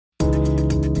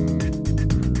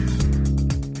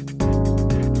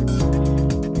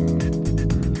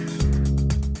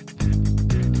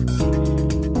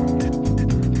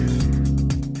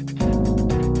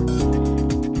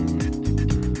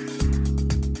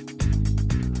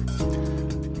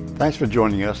Thanks for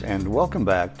joining us, and welcome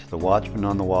back to the Watchman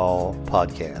on the Wall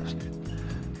podcast.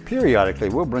 Periodically,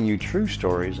 we'll bring you true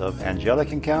stories of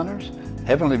angelic encounters,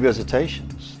 heavenly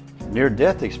visitations,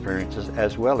 near-death experiences,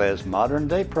 as well as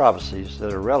modern-day prophecies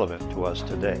that are relevant to us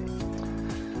today.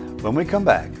 When we come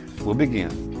back, we'll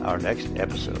begin our next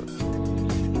episode.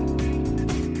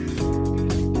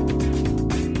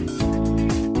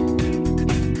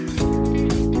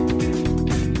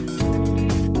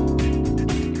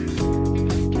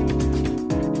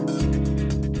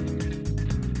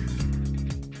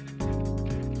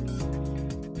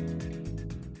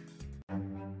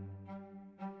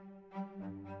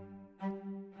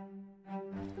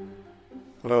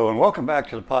 Hello and welcome back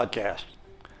to the podcast.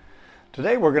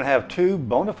 Today we're going to have two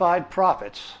bona fide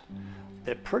prophets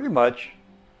that pretty much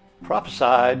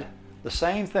prophesied the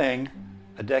same thing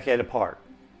a decade apart.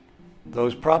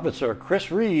 Those prophets are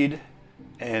Chris Reed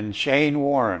and Shane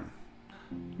Warren.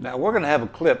 Now we're going to have a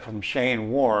clip from Shane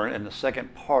Warren in the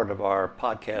second part of our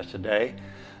podcast today.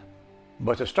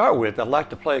 But to start with, I'd like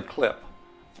to play a clip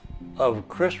of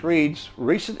Chris Reed's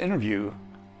recent interview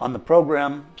on the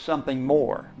program Something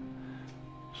More.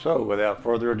 So, without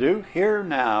further ado, here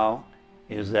now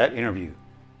is that interview.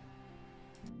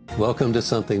 Welcome to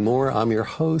Something More. I'm your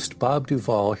host, Bob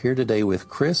Duvall, here today with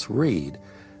Chris Reed.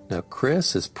 Now,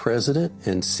 Chris is president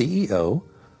and CEO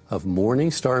of Morning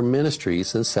Star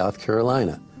Ministries in South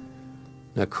Carolina.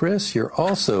 Now, Chris, you're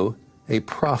also a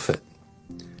prophet.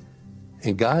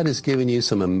 And God has given you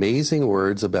some amazing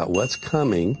words about what's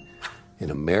coming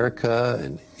in America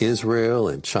and Israel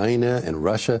and China and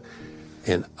Russia.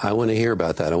 And I want to hear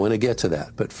about that. I want to get to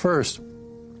that. But first,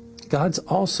 God's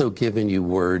also given you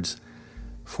words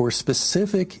for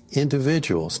specific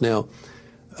individuals. Now,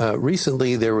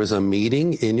 recently there was a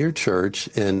meeting in your church,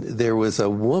 and there was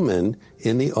a woman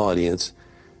in the audience.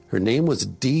 Her name was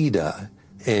Dida,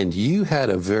 and you had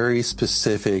a very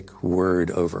specific word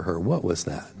over her. What was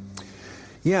that?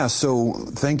 Yeah, so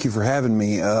thank you for having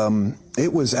me.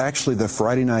 It was actually the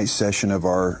Friday night session of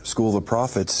our School of the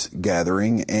Prophets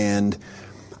gathering, and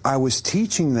I was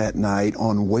teaching that night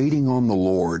on waiting on the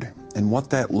Lord and what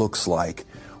that looks like,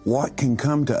 what can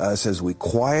come to us as we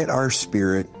quiet our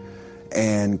spirit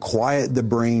and quiet the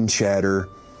brain chatter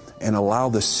and allow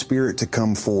the Spirit to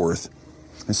come forth.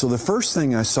 And so the first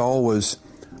thing I saw was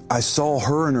I saw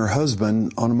her and her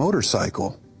husband on a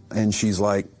motorcycle, and she's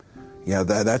like, yeah,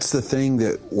 that's the thing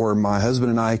where my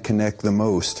husband and I connect the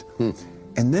most.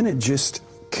 And then it just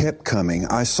kept coming.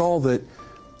 I saw that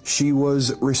she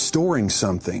was restoring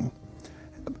something.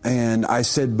 And I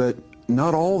said, but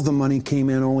not all of the money came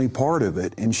in, only part of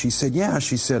it. And she said, yeah.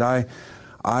 She said, I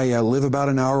live about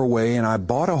an hour away, and I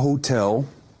bought a hotel,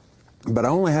 but I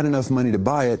only had enough money to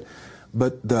buy it.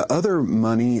 But the other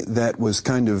money that was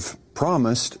kind of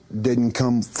promised didn't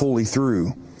come fully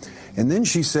through. And then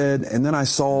she said, and then I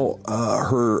saw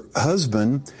her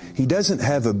husband. He doesn't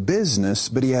have a business,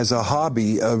 but he has a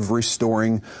hobby of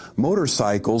restoring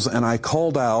motorcycles. And I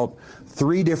called out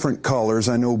 3 different colors.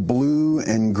 I know blue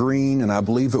and green, and I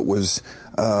believe it was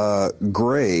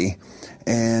gray.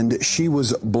 And she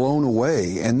was blown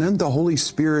away. And then the Holy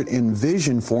Spirit in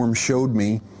vision form showed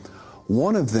me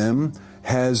one of them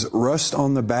has rust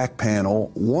on the back panel.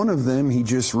 One of them, he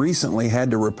just recently had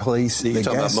to replace You're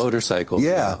talking about motorcycles?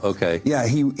 Yeah. Okay. Yeah,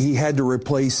 he had to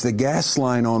replace the gas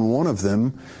line on one of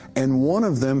them, and one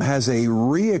of them has a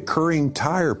reoccurring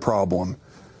tire problem.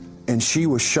 And she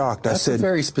was shocked. That's a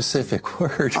very specific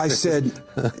word. I said,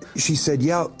 she said,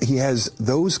 yeah, he has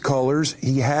those colors.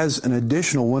 He has an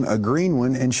additional one, a green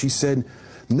one. And she said,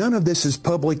 none of this is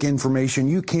public information.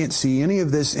 You can't see any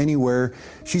of this anywhere.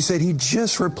 She said he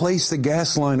just replaced the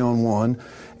gas line on one.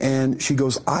 And she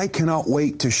goes, I cannot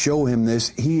wait to show him this.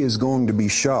 He is going to be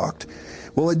shocked.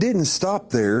 Well, it didn't stop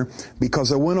there,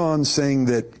 because I went on saying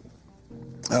that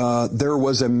there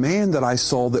was a man that I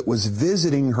saw that was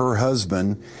visiting her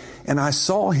husband, and I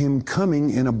saw him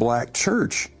coming in a black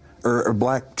church, or a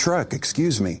black truck,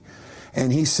 excuse me.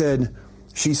 And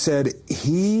she said,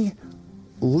 he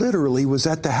literally was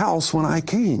at the house when I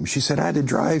came. She said, I had to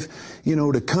drive,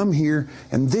 to come here,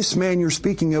 and this man you're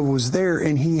speaking of was there,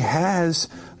 and he has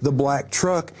the black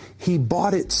truck. He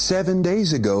bought it 7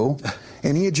 days ago,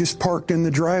 and he had just parked in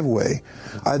the driveway.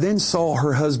 I then saw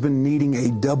her husband needing a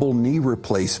double knee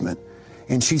replacement,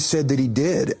 and she said that he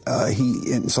did.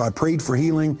 And so I prayed for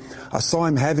healing. I saw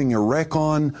him having a wreck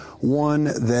on one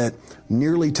that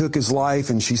nearly took his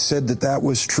life, and she said that that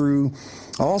was true.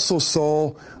 I also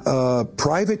saw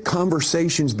private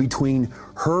conversations between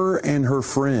her and her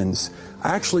friends.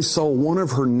 I actually saw one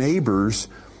of her neighbors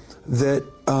that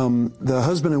the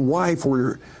husband and wife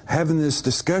were having this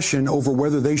discussion over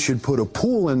whether they should put a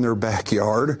pool in their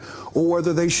backyard or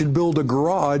whether they should build a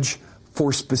garage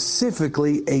for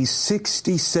specifically a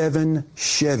 67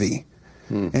 Chevy.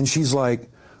 And she's like,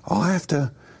 I'll have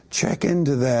to check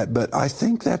into that, but I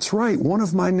think that's right. One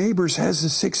of my neighbors has a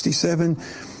 67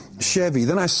 Chevy.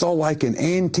 Then I saw like an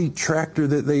antique tractor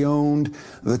that they owned,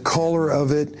 the color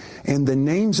of it, and the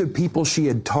names of people she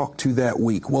had talked to that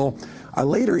week. Well, I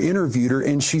later interviewed her,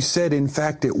 and she said, in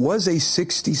fact, it was a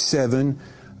 67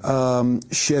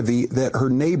 Chevy that her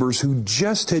neighbors who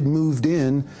just had moved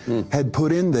in had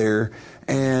put in there,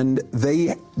 and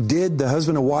the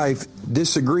husband and wife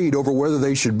disagreed over whether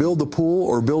they should build the pool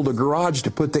or build a garage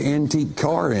to put the antique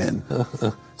car in.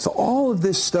 So all of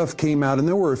this stuff came out, and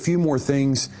there were a few more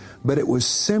things, but it was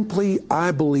simply,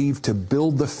 I believe, to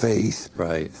build the faith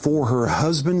for her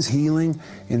husband's healing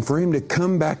and for him to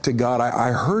come back to God.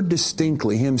 I heard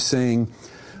distinctly him saying,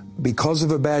 because of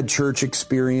a bad church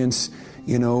experience,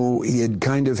 you know, he had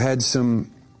kind of had some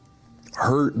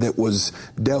hurt that was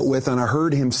dealt with, and I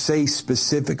heard him say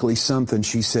specifically something.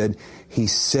 She said, he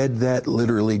said that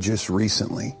literally just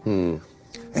recently.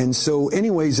 And so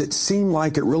anyways, it seemed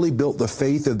like it really built the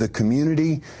faith of the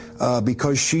community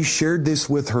because she shared this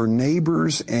with her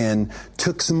neighbors and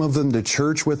took some of them to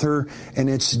church with her. And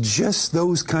it's just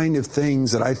those kind of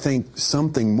things that I think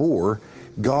something more.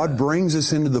 God brings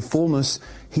us into the fullness.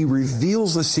 He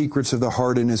reveals the secrets of the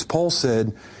heart. And as Paul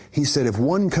said, he said, if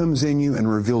one comes in you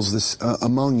and reveals this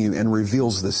among you and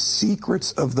reveals the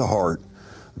secrets of the heart,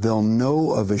 they'll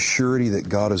know of a surety that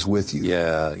God is with you.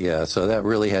 Yeah. So that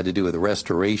really had to do with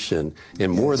restoration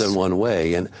in more than one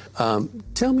way. And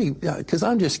tell me, because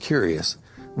I'm just curious,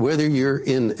 whether you're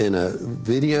in a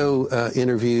video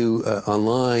interview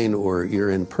online or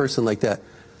you're in person like that,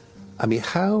 I mean,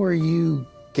 how are you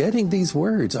getting these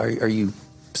words? Are you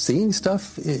seeing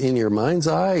stuff in your mind's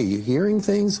eye? Are you hearing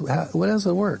things? What does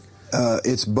it work?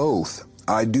 It's both.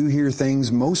 I do hear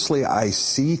things. Mostly I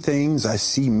see things. I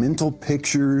see mental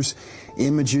pictures,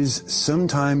 images,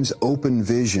 sometimes open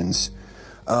visions.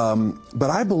 But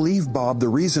I believe, Bob, the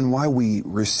reason why we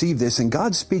receive this, and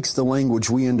God speaks the language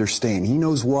we understand. He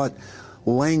knows what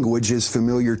language is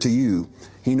familiar to you.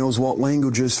 He knows what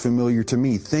language is familiar to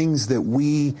me. Things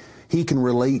that He can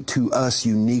relate to us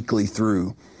uniquely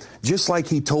through. Just like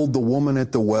He told the woman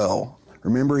at the well.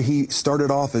 Remember, He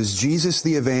started off as Jesus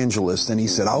the evangelist, and He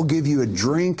said, I'll give you a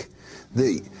drink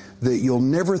that you'll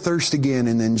never thirst again.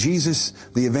 And then Jesus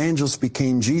the evangelist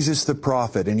became Jesus the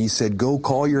prophet, and He said, go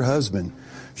call your husband.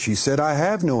 She said, I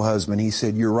have no husband. He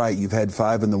said, you're right, you've had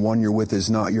 5 and the one you're with is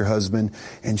not your husband.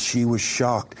 And she was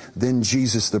shocked. Then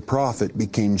Jesus the prophet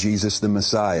became Jesus the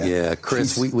Messiah. Yeah,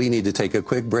 Chris, we need to take a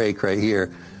quick break right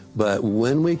here. But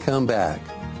when we come back,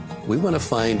 we want to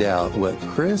find out what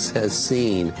Chris has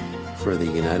seen for the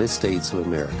United States of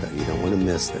America. You don't want to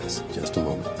miss this. Just a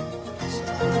moment.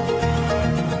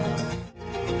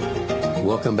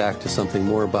 Welcome back to Something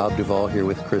More. Bob Duvall here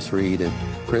with Chris Reed. And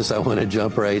Chris, I want to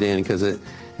jump right in because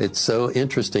it's so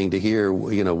interesting to hear,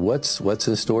 you know, what's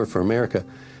in store for America.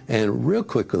 And real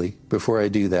quickly, before I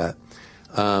do that,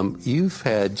 you've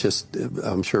had just,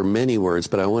 I'm sure, many words,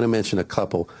 but I want to mention a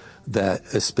couple that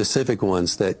specific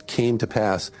ones that came to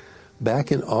pass.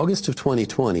 Back in August of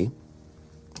 2020,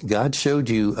 God showed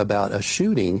you about a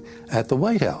shooting at the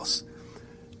White House.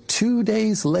 2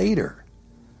 days later,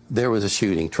 there was a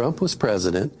shooting. Trump was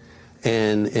president,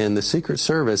 and the Secret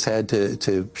Service had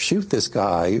to shoot this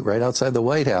guy right outside the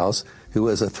White House who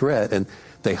was a threat. And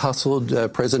they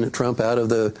hustled President Trump out of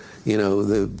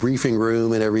the briefing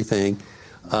room and everything.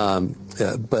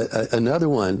 But another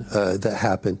one that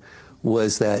happened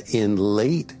was that in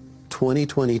late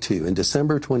 2022, in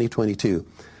December 2022,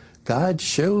 God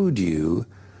showed you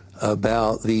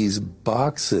about these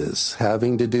boxes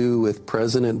having to do with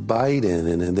President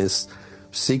Biden and this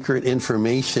secret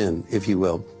information, if you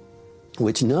will,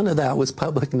 which none of that was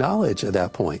public knowledge at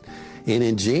that point. And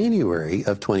in January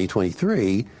of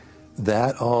 2023,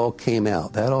 that all came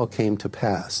out. That all came to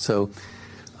pass. So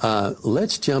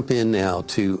let's jump in now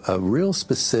to a real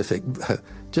specific,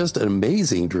 just an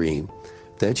amazing dream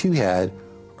that you had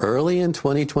early in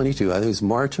 2022, I think it was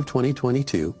March of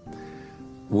 2022,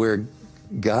 where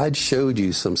God showed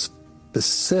you some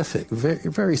specific, very,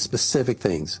 very specific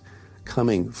things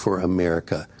coming for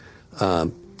America.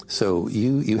 So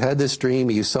you had this dream.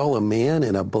 You saw a man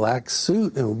in a black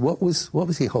suit, and what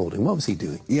was he holding? What was he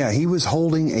doing? Yeah, he was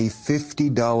holding a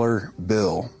 $50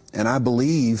 bill. And I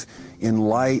believe, in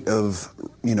light of,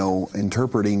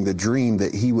 interpreting the dream,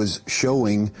 that he was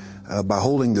showing, by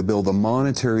holding the bill, the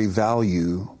monetary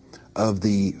value of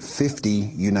the 50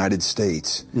 United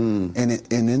States. And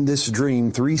in this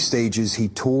dream, 3 stages, he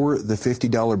tore the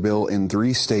 $50 bill in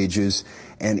 3 stages,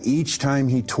 and each time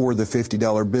he tore the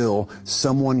 $50 bill,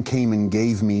 someone came and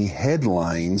gave me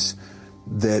headlines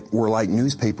that were like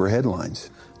newspaper headlines.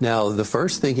 Now, the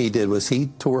first thing he did was he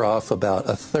tore off about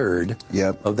a third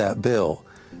of that bill.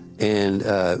 And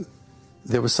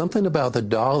there was something about the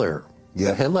dollar.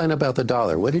 The headline about the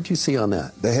dollar. What did you see on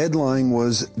that? The headline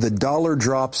was, "The dollar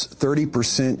drops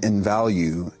 30% in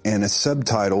value," and a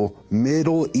subtitle,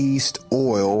 "Middle East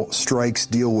oil strikes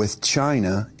deal with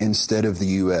China instead of the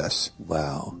U.S."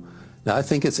 Wow. Now, I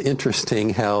think it's interesting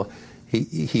how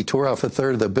he tore off a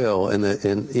third of the bill, and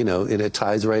it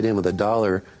ties right in with the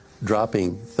dollar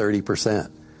dropping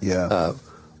 30%.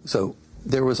 So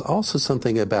there was also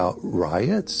something about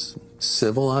riots,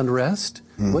 civil unrest.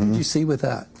 What did you see with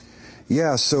that?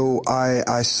 Yeah, so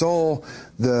I saw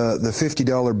the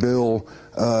 $50 bill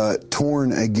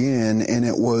torn again, and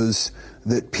it was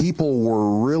that people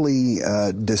were really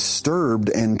disturbed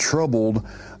and troubled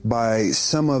by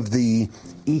some of the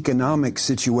economic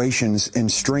situations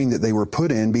and strain that they were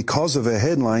put in because of a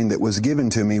headline that was given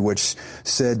to me, which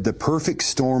said, "The perfect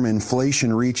storm,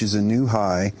 inflation reaches a new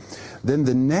high." Then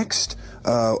the next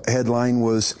headline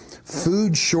was,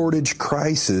 "Food shortage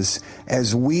crisis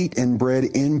as wheat and bread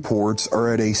imports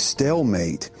are at a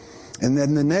stalemate." And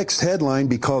then the next headline,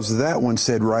 because that one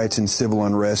said, "Riots and civil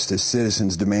unrest as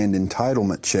citizens demand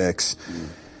entitlement checks."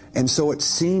 And so it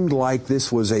seemed like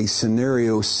this was a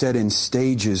scenario set in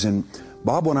stages. And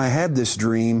Bob, when I had this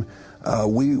dream,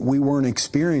 we weren't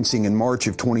experiencing in March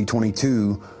of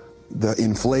 2022 the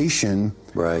inflation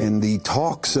and the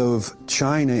talks of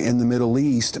China and the Middle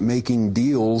East making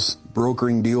deals,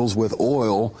 brokering deals with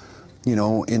oil,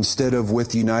 instead of with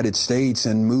the United States,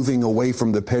 and moving away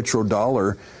from the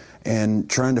petrodollar and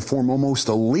trying to form almost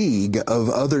a league of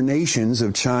other nations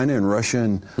of China and Russia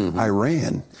and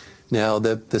Iran. Now,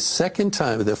 the second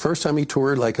time, the first time he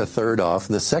tore like a third off,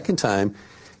 and the second time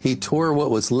he tore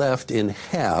what was left in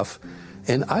half.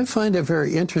 And I find it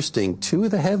very interesting. 2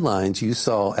 of the headlines you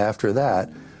saw after that,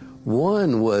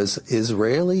 one was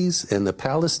Israelis and the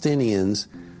Palestinians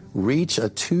reach a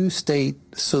 2-state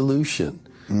solution.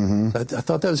 I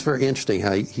thought that was very interesting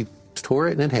how he tore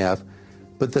it in half.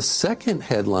 But the second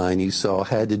headline you saw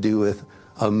had to do with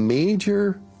a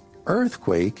major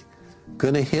earthquake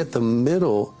going to hit the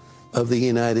middle of the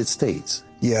United States.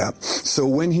 Yeah. So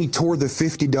when he tore the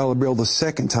 $50 bill the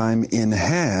second time in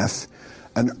half,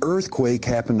 an earthquake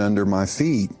happened under my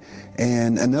feet,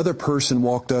 and another person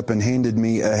walked up and handed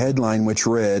me a headline which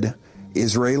read,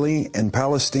 "Israeli and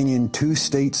Palestinian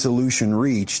 2-state solution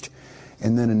reached."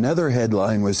 And then another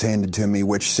headline was handed to me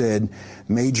which said,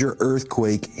 "Major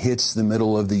earthquake hits the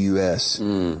middle of the U.S."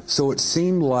 So it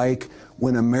seemed like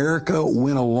when America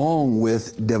went along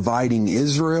with dividing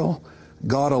Israel,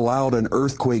 God allowed an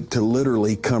earthquake to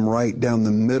literally come right down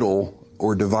the middle,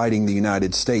 or dividing the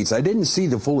United States. I didn't see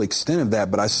the full extent of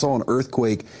that, but I saw an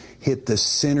earthquake hit the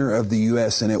center of the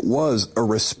U.S., and it was a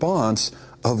response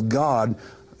of God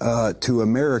to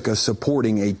America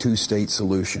supporting a 2-state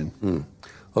solution.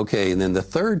 Okay, and then the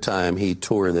third time he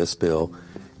tore this bill,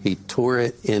 he tore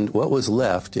it in what was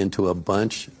left into a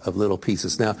bunch of little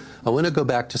pieces. Now, I want to go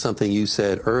back to something you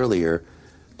said earlier,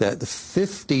 that the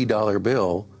 $50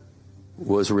 bill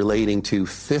was relating to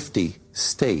 50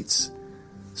 states.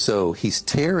 So he's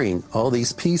tearing all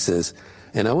these pieces.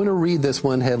 And I want to read this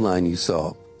one headline you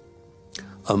saw.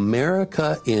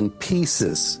 "America in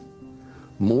pieces.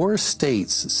 More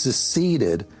states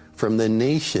seceded from the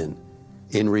nation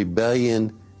in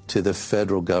rebellion to the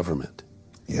federal government."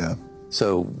 Yeah.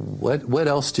 So what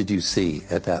else did you see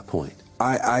at that point?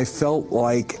 I felt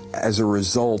like as a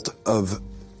result of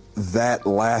that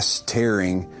last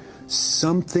tearing,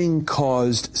 something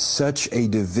caused such a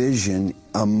division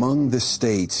among the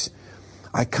states.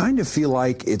 I kind of feel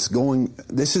like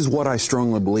this is what I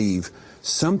strongly believe,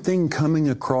 something coming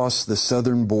across the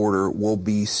southern border will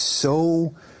be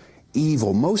so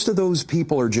evil. Most of those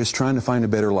people are just trying to find a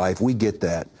better life. We get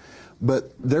that.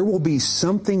 But there will be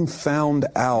something found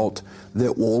out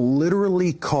that will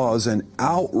literally cause an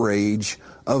outrage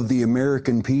of the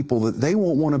American people that they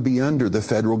won't want to be under the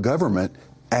federal government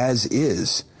as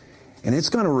is. And it's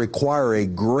going to require a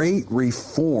great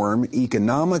reform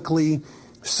economically,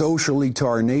 socially to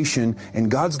our nation,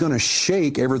 and God's going to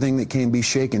shake everything that can be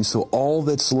shaken. So all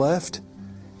that's left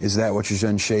is that which is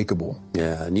unshakable.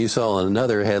 Yeah, and you saw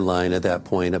another headline at that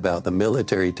point about the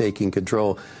military taking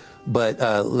control.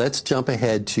 But let's jump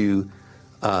ahead to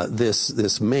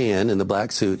this man in the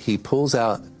black suit. He pulls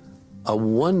out a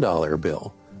 $1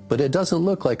 bill, but it doesn't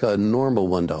look like a normal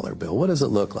 $1 bill. What does it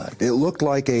look like? It looked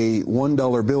like a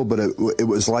 $1 bill, but it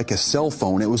was like a cell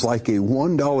phone. It was like a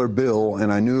 $1 bill,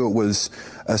 and I knew it was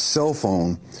a cell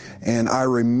phone. And I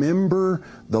remember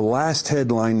the last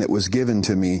headline that was given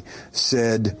to me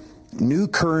said, "New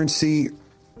currency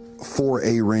for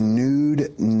a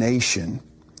renewed nation."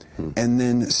 And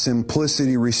then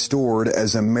simplicity restored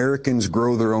as Americans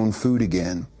grow their own food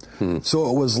again. So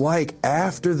it was like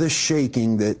after the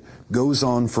shaking that goes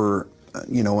on for,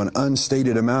 an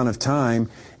unstated amount of time,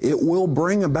 it will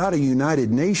bring about a united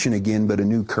nation again, but a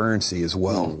new currency as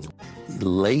well.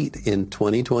 Late in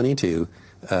 2022,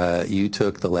 you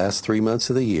took the last 3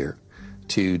 months of the year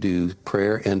to do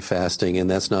prayer and fasting, and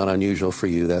that's not unusual for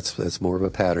you. That's more of a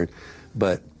pattern.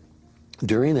 But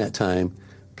during that time,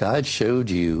 God showed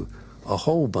you a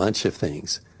whole bunch of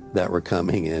things that were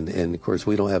coming in, and of course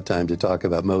we don't have time to talk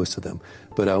about most of them,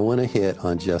 but I want to hit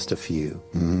on just a few.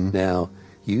 Now,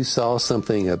 you saw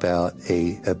something about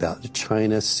the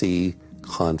China Sea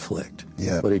conflict.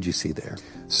 Yeah. What did you see there?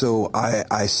 So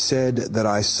I said that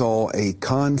I saw a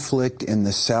conflict in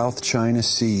the South China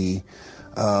Sea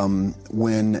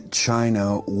when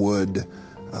China would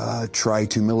try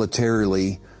to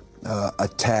militarily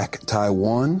attack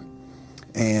Taiwan,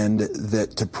 and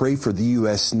that to pray for the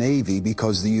U.S. Navy,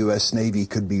 because the U.S. Navy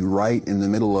could be right in the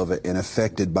middle of it and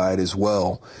affected by it as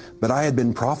well. But I had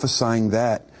been prophesying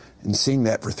that and seeing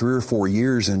that for 3 or 4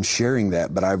 years and sharing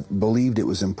that, but I believed it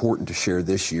was important to share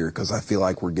this year because I feel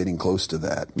like we're getting close to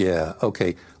that. Yeah,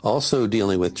 okay. Also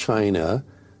dealing with China,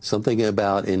 something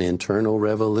about an internal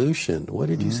revolution. What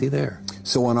did you see there?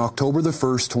 So on October the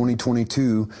 1st,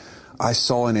 2022, I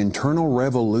saw an internal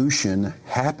revolution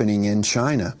happening in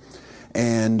China.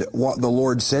 And what the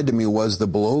Lord said to me was the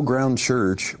below ground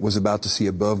church was about to see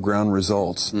above ground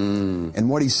results. And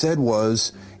what he said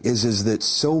is that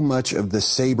so much of the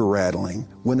saber rattling,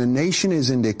 when a nation is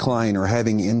in decline or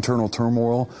having internal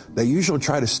turmoil, they usually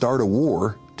try to start a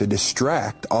war to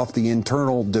distract off the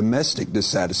internal domestic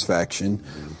dissatisfaction.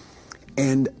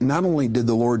 And not only did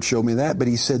the Lord show me that, but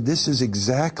he said this is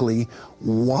exactly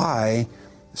why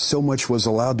so much was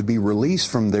allowed to be released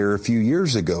from there a few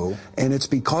years ago, and it's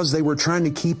because they were trying to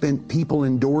keep people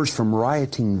indoors from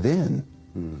rioting then.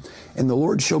 And the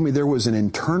Lord showed me there was an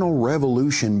internal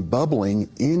revolution bubbling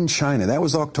in China. That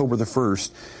was October the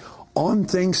 1st. On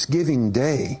Thanksgiving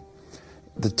Day,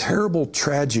 the terrible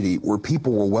tragedy where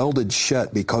people were welded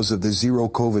shut because of the zero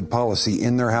COVID policy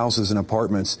in their houses and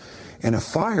apartments, and a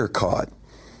fire caught.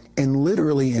 And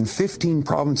literally in 15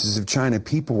 provinces of China,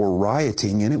 people were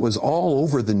rioting, and it was all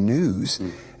over the news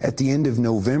at the end of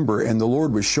November. And the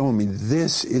Lord was showing me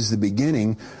this is the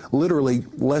beginning. Literally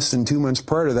less than 2 months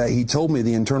prior to that, he told me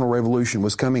the internal revolution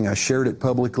was coming. I shared it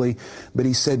publicly. But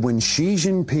he said, when Xi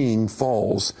Jinping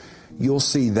falls, you'll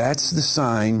see that's the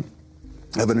sign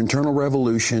of an internal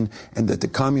revolution, and that the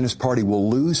Communist Party will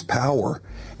lose power,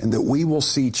 and that we will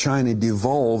see China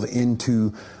devolve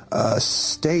into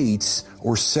states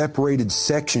or separated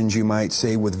sections, you might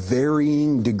say, with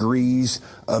varying degrees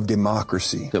of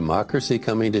democracy. Democracy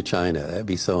coming to China. That'd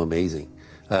be so amazing.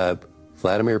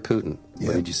 Vladimir Putin,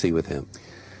 what did you see with him?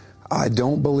 I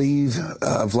don't believe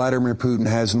Vladimir Putin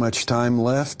has much time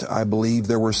left. I believe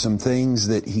there were some things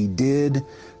that he did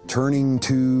turning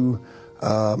to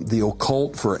the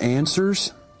occult for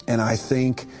answers. And I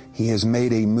think he has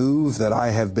made a move that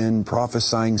I have been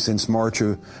prophesying since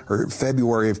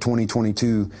February of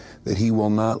 2022, that he will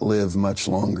not live much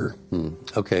longer.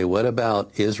 Okay, what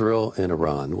about Israel and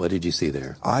Iran? What did you see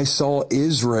there? I saw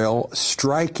Israel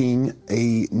striking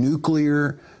a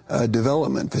nuclear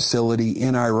development facility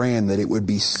in Iran, that it would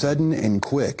be sudden and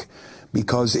quick,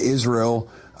 because Israel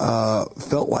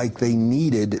felt like they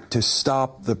needed to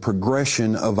stop the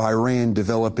progression of Iran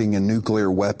developing a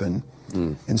nuclear weapon.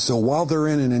 And so while they're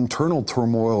in an internal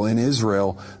turmoil in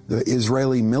Israel, the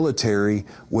Israeli military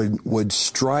would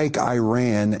strike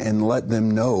Iran and let them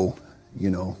know,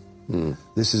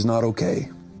 this is not okay.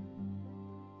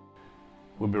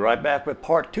 We'll be right back with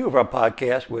part 2 of our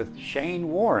podcast with Shane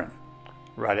Warren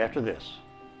right after this.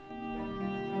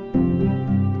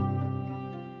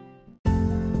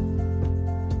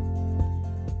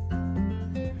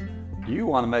 Do you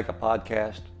want to make a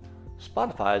podcast?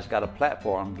 Spotify's got a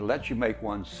platform to let you make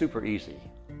one super easy,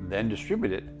 then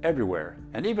distribute it everywhere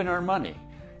and even earn money.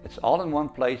 It's all in one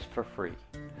place for free.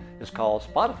 It's called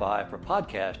Spotify for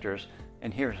Podcasters,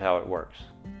 and here's how it works.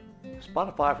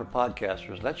 Spotify for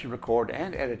Podcasters lets you record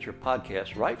and edit your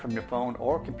podcast right from your phone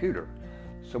or computer.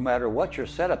 So no matter what your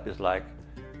setup is like,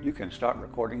 you can start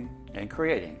recording and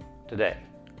creating today.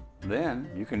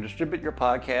 Then you can distribute your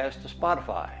podcast to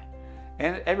Spotify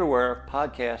and everywhere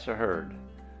podcasts are heard.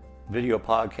 Video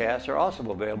podcasts are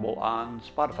also available on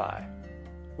Spotify.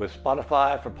 With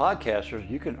Spotify for podcasters,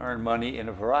 you can earn money in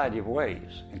a variety of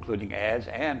ways, including ads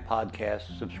and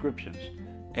podcast subscriptions.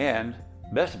 And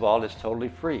best of all, it's totally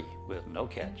free with no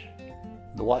catch.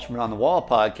 The Watchman on the Wall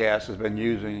podcast has been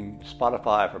using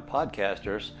Spotify for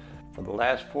podcasters for the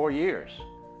last 4 years,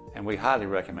 and we highly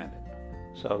recommend it.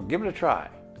 So give it a try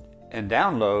and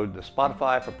download the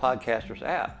Spotify for Podcasters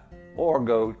app, or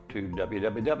go to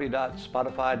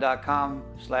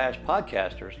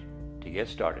www.spotify.com/podcasters to get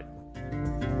started.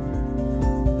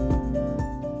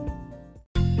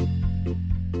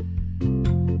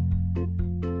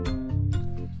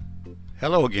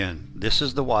 Hello again, this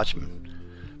is The Watchman.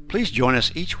 Please join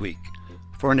us each week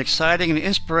for an exciting and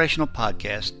inspirational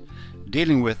podcast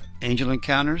dealing with angel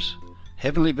encounters,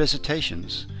 heavenly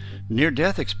visitations,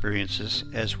 near-death experiences,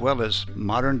 as well as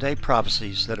modern-day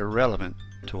prophecies that are relevant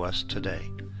to us today.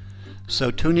 So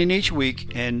tune in each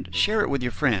week and share it with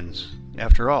your friends.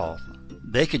 After all,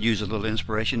 they could use a little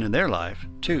inspiration in their life,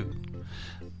 too.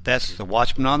 That's the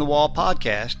Watchman on the Wall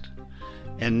podcast,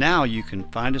 and now you can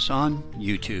find us on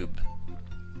YouTube.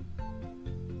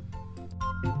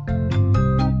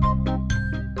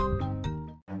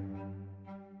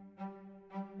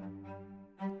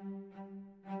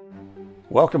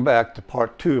 Welcome back to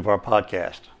part 2 of our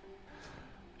podcast.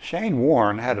 Shane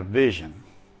Warren had a vision,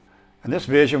 and this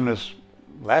vision was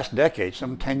last decade,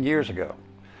 some 10 years ago.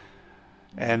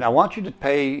 And I want you to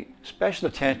pay special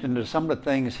attention to some of the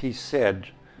things he said,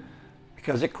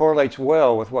 because it correlates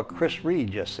well with what Chris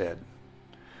Reed just said,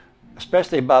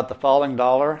 especially about the falling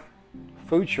dollar,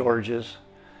 food shortages,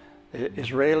 the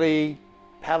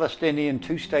Israeli-Palestinian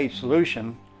two-state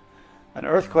solution, an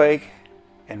earthquake,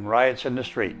 and riots in the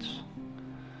streets.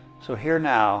 So here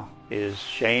now is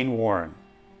Shane Warren.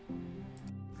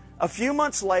 A few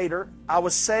months later, I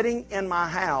was sitting in my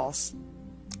house,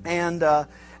 and I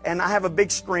have a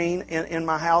big screen in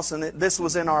my house, and this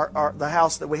was in the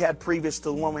house that we had previous to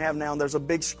the one we have now. And there's a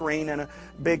big screen and a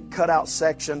big cutout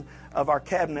section of our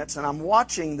cabinets, and I'm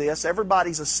watching this.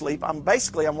 Everybody's asleep. I'm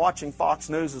watching Fox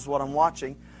News is what I'm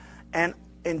watching, and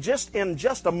in just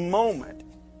a moment,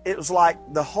 it was like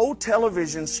the whole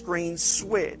television screen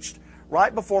switched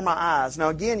right before my eyes. Now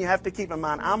again, you have to keep in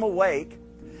mind, I'm awake.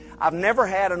 I've never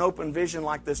had an open vision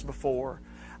like this before.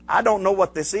 I don't know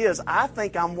what this is. I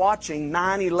think I'm watching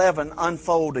 9/11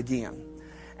 unfold again.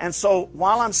 And so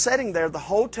while I'm sitting there, the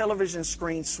whole television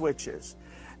screen switches.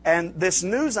 And this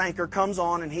news anchor comes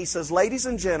on and he says, "Ladies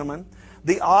and gentlemen,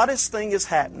 the oddest thing is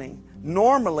happening.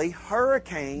 Normally,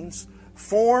 hurricanes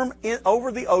form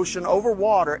over the ocean, over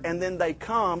water, and then they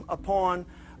come upon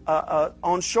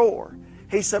on shore."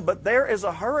 He said, but there is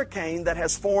a hurricane that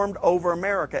has formed over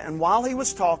America. And while he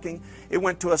was talking, it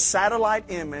went to a satellite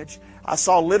image. I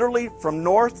saw literally from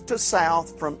north to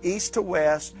south, from east to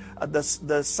west,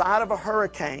 the side of a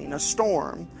hurricane, a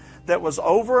storm that was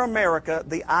over America.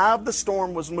 The eye of the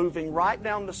storm was moving right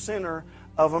down the center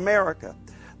of America.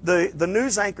 The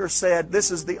news anchor said, "This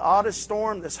is the oddest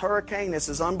storm, this hurricane, this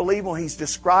is unbelievable." He's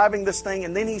describing this thing,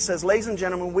 and then he says, "Ladies and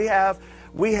gentlemen, we have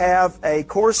a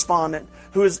correspondent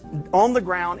who is on the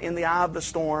ground in the eye of the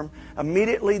storm."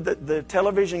 Immediately the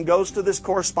television goes to this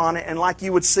correspondent, and like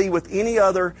you would see with any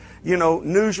other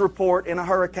news report in a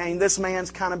hurricane, this man's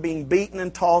kind of being beaten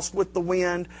and tossed with the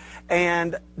wind,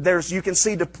 and you can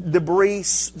see debris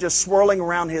just swirling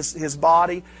around his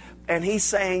body. And he's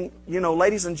saying,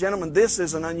 "Ladies and gentlemen, this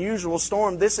is an unusual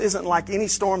storm. This isn't like any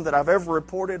storm that I've ever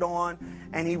reported on."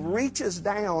 And he reaches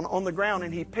down on the ground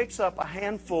and he picks up a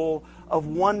handful of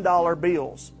 $1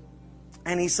 bills.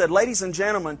 And he said, "Ladies and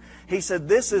gentlemen," he said,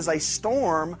 "this is a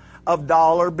storm of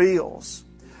dollar bills."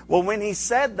 Well, when he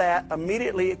said that,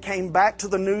 immediately it came back to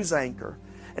the news anchor.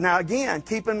 And now again,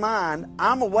 keep in mind,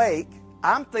 I'm awake.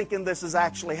 I'm thinking this is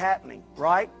actually happening,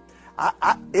 right?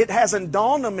 It hasn't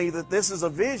dawned on me that this is a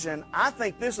vision. I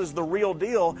think this is the real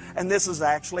deal, and this is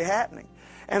actually happening.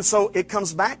 And so it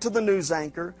comes back to the news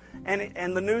anchor,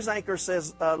 and the news anchor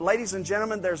says, "Ladies and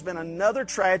gentlemen, there's been another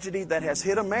tragedy that has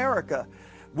hit America.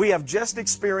 We have just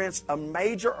experienced a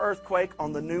major earthquake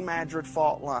on the New Madrid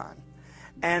fault line."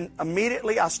 And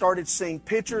immediately I started seeing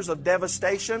pictures of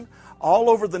devastation all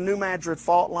over the New Madrid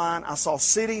fault line. I saw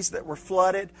cities that were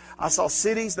flooded. I saw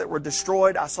cities that were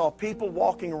destroyed. I saw people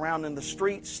walking around in the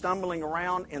streets, stumbling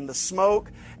around in the smoke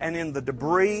and in the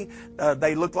debris.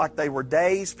 They looked like they were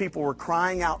dazed. People were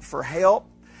crying out for help.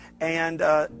 And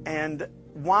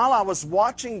while I was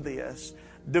watching this,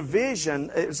 division,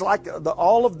 it was like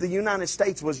all of the United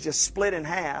States was just split in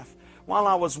half. While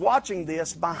I was watching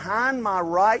this, behind my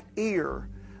right ear,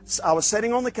 I was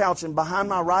sitting on the couch, and behind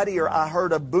my right ear, I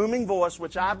heard a booming voice,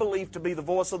 which I believe to be the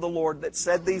voice of the Lord, that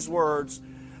said these words,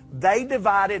 "They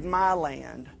divided my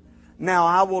land. Now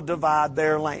I will divide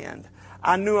their land."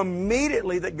 I knew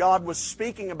immediately that God was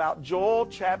speaking about Joel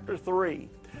chapter 3,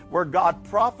 where God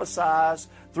prophesies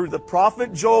through the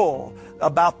prophet Joel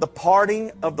about the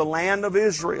parting of the land of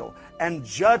Israel and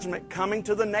judgment coming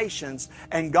to the nations.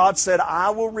 And God said, "I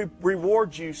will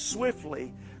reward you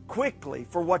swiftly, quickly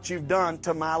for what you've done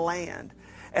to my land."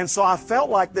 And so I felt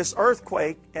like this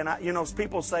earthquake, and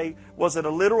people say, was it a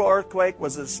literal earthquake?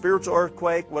 Was it a spiritual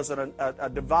earthquake? Was it a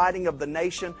dividing of the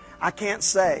nation? I can't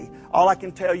say. All I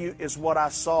can tell you is what I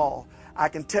saw. I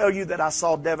can tell you that I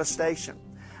saw devastation.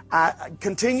 I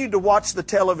continued to watch the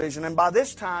television, and by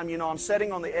this time, I'm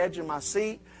sitting on the edge of my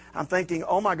seat. I'm thinking,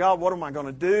 oh my God, what am I going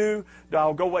to do? Do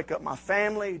I go wake up my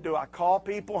family? Do I call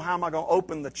people? How am I going to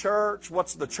open the church?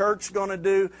 What's the church going to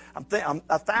do? I'm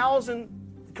 1,000,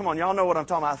 come on, y'all know what I'm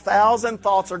talking about. 1,000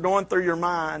 thoughts are going through your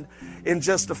mind in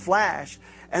just a flash.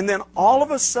 And then all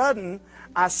of a sudden,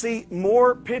 I see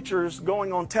more pictures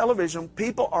going on television.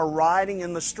 People are rioting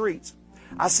in the streets.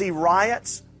 I see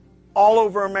riots all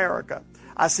over America.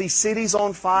 I see cities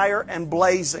on fire and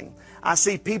blazing. I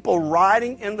see people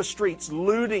rioting in the streets,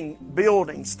 looting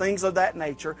buildings, things of that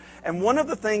nature. And one of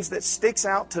the things that sticks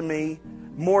out to me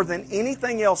more than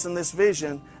anything else in this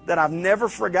vision that I've never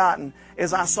forgotten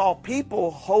is I saw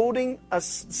people holding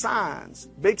signs,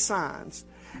 big signs,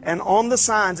 and on the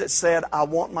signs it said, "I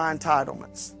want my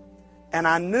entitlements." And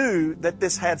I knew that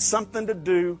this had something to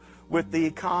do with the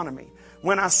economy.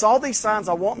 When I saw these signs,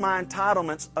 "I want my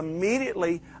entitlements,"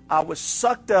 immediately I was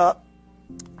sucked up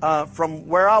from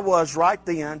where I was right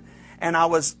then, and I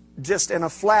was just in a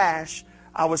flash,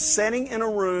 I was sitting in a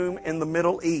room in the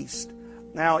Middle East.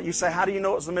 Now, you say, how do you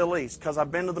know it was the Middle East? Because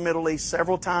I've been to the Middle East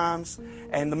several times,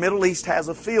 and the Middle East has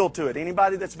a feel to it.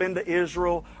 Anybody that's been to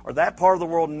Israel or that part of the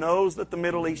world knows that the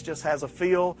Middle East just has a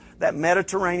feel, that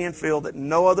Mediterranean feel that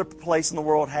no other place in the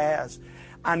world has.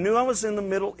 I knew I was in the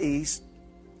Middle East,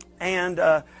 and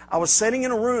I was sitting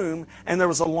in a room, and there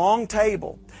was a long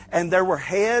table, and there were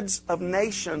heads of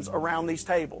nations around these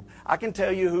tables. I can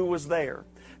tell you who was there.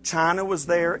 China was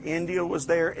there, India was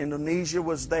there, Indonesia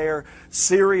was there,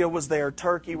 Syria was there,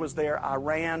 Turkey was there,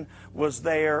 Iran was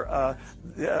there,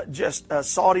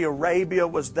 Saudi Arabia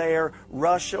was there,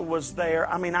 Russia was there.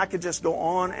 I mean, I could just go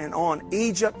on and on.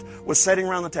 Egypt was sitting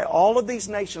around the table. All of these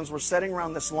nations were sitting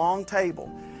around this long table,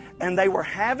 and they were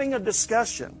having a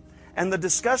discussion. And the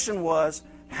discussion was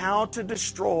how to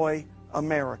destroy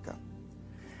America.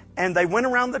 And they went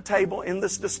around the table in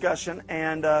this discussion,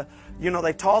 and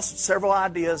they tossed several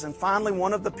ideas, and finally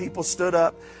one of the people stood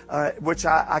up, which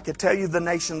I could tell you the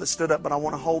nation that stood up, but I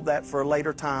want to hold that for a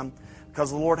later time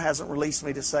because the Lord hasn't released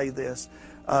me to say this.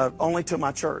 Only to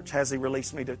my church has He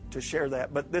released me to share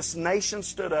that. But this nation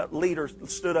stood up, leader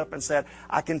stood up and said,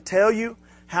 "I can tell you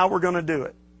how we're going to do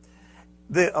it.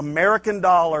 The American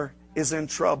dollar is in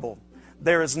trouble.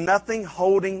 There is nothing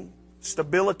holding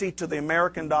stability to the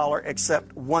American dollar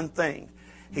except one thing."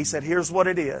 He said, "Here's what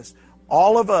it is.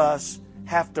 All of us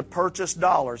have to purchase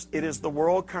dollars. It is the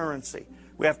world currency.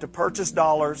 We have to purchase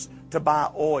dollars to buy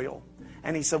oil."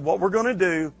 And he said, what we're going to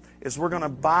do is we're going to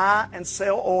buy and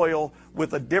sell oil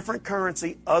with a different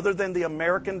currency other than the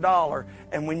American dollar.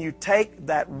 And when you take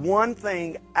that one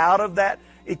thing out of that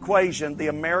equation, the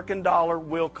American dollar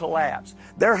will collapse.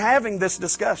 They're having this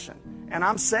discussion. And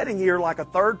I'm sitting here like a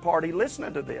third party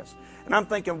listening to this. And I'm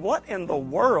thinking, what in the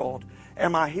world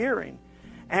am I hearing?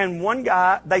 And one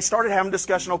guy, they started having a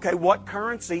discussion, okay, what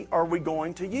currency are we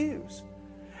going to use?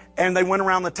 And they went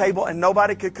around the table and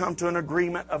nobody could come to an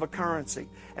agreement of a currency.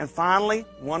 And finally,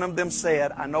 one of them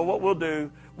said, "I know what we'll do.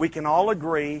 We can all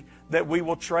agree that we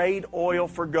will trade oil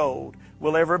for gold.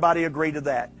 Will everybody agree to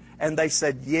that?" And they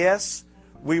said, "Yes,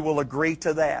 we will agree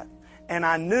to that." And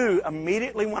I knew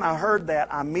immediately when I heard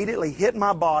that, I immediately hit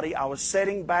my body. I was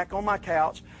sitting back on my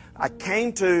couch. I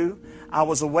came to, I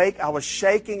was awake, I was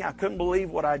shaking, I couldn't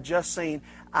believe what I'd just seen.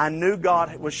 I knew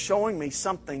God was showing me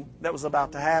something that was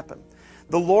about to happen.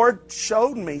 The Lord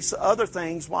showed me other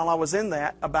things while I was in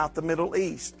that about the Middle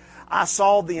East. I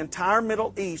saw the entire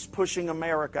Middle East pushing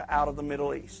America out of the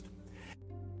Middle East.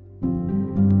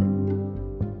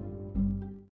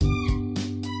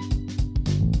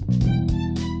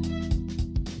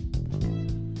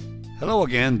 Hello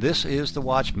again, this is The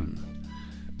Watchman.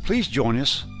 Please join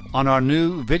us on our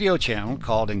new video channel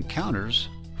called Encounters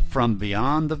from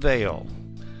Beyond the Veil.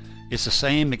 It's the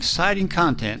same exciting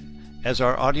content as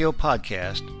our audio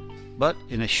podcast, but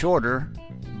in a shorter,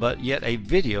 but yet a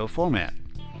video format.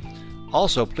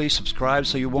 Also, please subscribe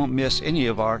so you won't miss any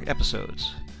of our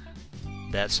episodes.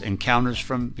 That's Encounters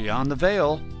from Beyond the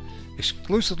Veil,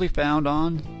 exclusively found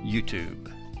on YouTube.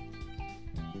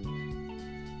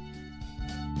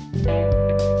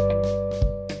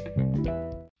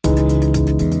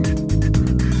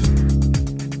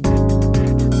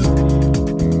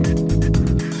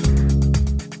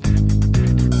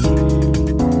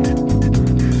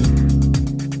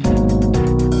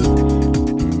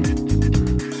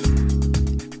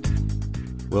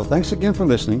 Well, thanks again for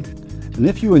listening. And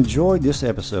if you enjoyed this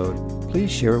episode,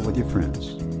 please share it with your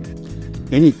friends.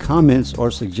 Any comments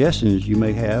or suggestions you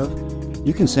may have,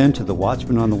 you can send to the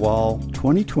Watchman on the Wall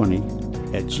 2020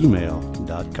 at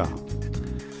gmail.com.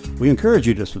 We encourage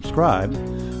you to subscribe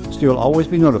so you'll always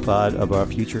be notified of our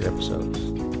future episodes.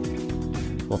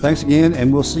 Well, thanks again,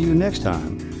 and we'll see you next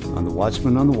time on the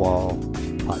Watchman on the Wall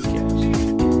podcast.